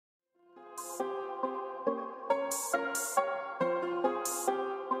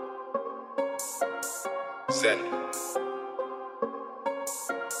Zen.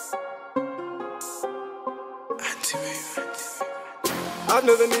 I've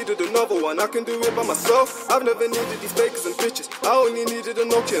never needed another one, I can do it by myself. I've never needed these fakers and bitches, I only needed a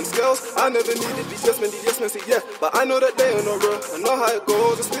Nokia and scales. I never needed these yes men say yeah, but I know that they are not real. I know how it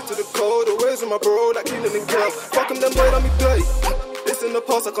goes, I stick to the code, the ways of my bro, like Keelan and Kel. Fuck them boy, don't be dirty. This in the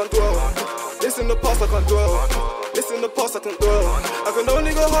past I can't dwell. This in the past I can't dwell. This in the past I can't dwell. I can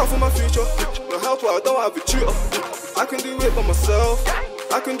only go hard for my future. No help, I don't have a tutor. I can do it by myself.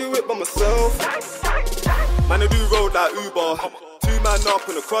 I can do it by myself. Man, I do road like Uber. Two man up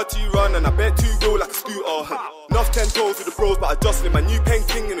on a karate run, and I bet two roll like a scooter. Enough 10 toes with the bros, but I just lit my new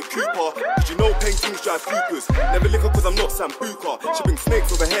painting in a Cooper. Did you know paintings drive Coopers? Never lick her cause I'm not Sambuca. She brings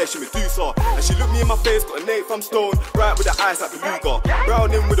snakes over here, she Medusa. And she looked me in my face, got a name from stone, bright with the eyes like Beluga.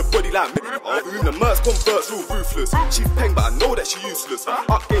 Brown in with a body like me. The Mercs converts real ruthless. She's peng, but I know that she useless.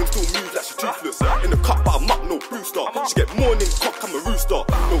 Up game still moves like she toothless. In the cup, but I'm up, no booster. She get morning cock, I'm a rooster.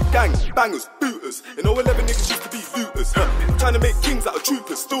 No gang, bangers, booters. You know 11 niggas used to be looters. I'm trying to make kings out of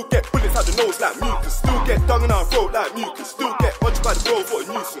troopers. Still get bullets out the nose like mucus. Still get dung in our throat like mucus. Still get punched by the bro for a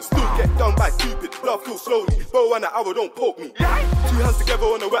nuisance. Still get done by Cupid. Blood feels slowly. Bow and an arrow don't poke me. Two hands together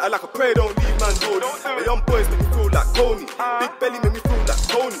on the wetter like a prayer, don't leave man holy. The young boys make me feel like Coney. Big belly make me feel like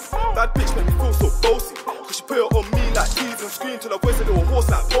Tony. Bad bitch make me feel so bossy. Cause she put it on me like keys and scream till I voice a little horse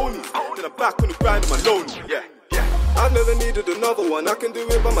like ponies. Then I'm back on the grind and I'm lonely. Yeah. I've never needed another one, I can do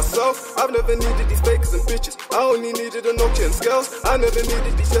it by myself. I've never needed these fakers and bitches, I only needed a Nokia and scales. I never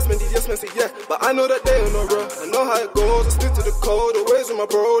needed these yes men say yeah, but I know that they are not real. I know how it goes, I stick to the code, the ways of my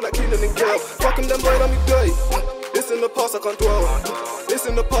bro, like Keelan and Kel. Fucking them boy, don't be dirty. This in the past I can't dwell. This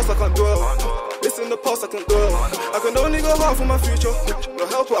in the past I can't dwell. This in the past I can't dwell. I can only go hard for my future. No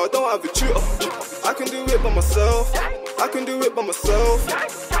help, I don't have a tutor. I can do it by myself. I can do it by myself.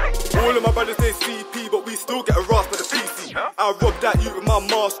 All of my brothers they CP, but we still get harassed by the PC. I robbed that you with my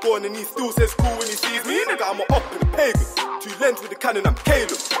mask on, and he still says cool when he sees me. Nigga, I'm up in the pavement. Two lens with the cannon, I'm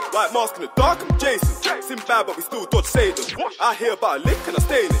Caleb. White mask in the dark, I'm Jason. Sim bad, but we still dodge Satan. I hear about a lick and I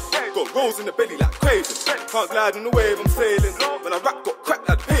stay in it. Got rolls in the belly like Craven. Can't glide on the wave, I'm sailing. When I rap, got cracked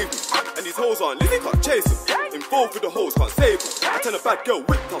like the pavement. And these hoes aren't living, can't chase them. Involved with the hoes, can't save them. I turn a bad girl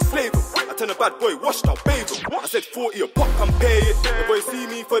whipped, I'll slave them. I turn a bad boy washed, I'll bathe them. I said 40 a pop, come pay it. The boys see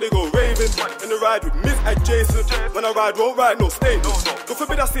me for they go raving. In the ride with Miss adjacent. When I ride, won't ride, no statements. God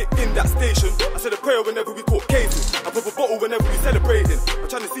forbid I sit in that station. I said a prayer whenever we caught cases. I pop a bottle whenever we celebrating. I'm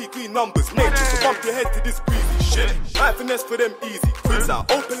trying to see green numbers, nature. So bump your head to this breezy shit. I finesse for them easy. Quiz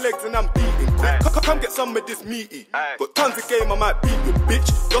out, open legs and I'm beating. Come get some of this meaty. Got tons of game, I might beat your bitch.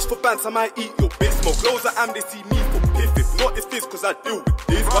 Just for bands, I might eat your bitch. Smoke loads of am, they see me for piff. If not, it's this, cause I deal with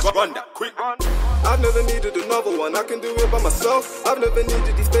this. Run that quick. I've never needed another one, I can do it by myself. I've never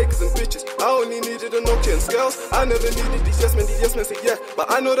needed these fakers and bitches, I only needed a Nokia and scales. I never needed these yes men say yeah, but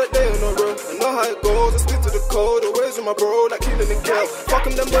I know that they are not real. I know how it goes, I stick to the code, the ways of my bro, like Keelan and Kel.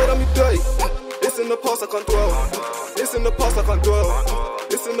 Fucking them boy, don't be dirty. This in the past I can't dwell. This in the past I can't dwell.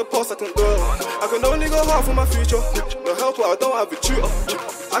 This in the past I can't dwell. I can only go hard for my future. No help, I don't have a tutor.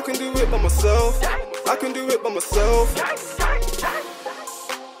 I can do it by myself. I can do it by myself.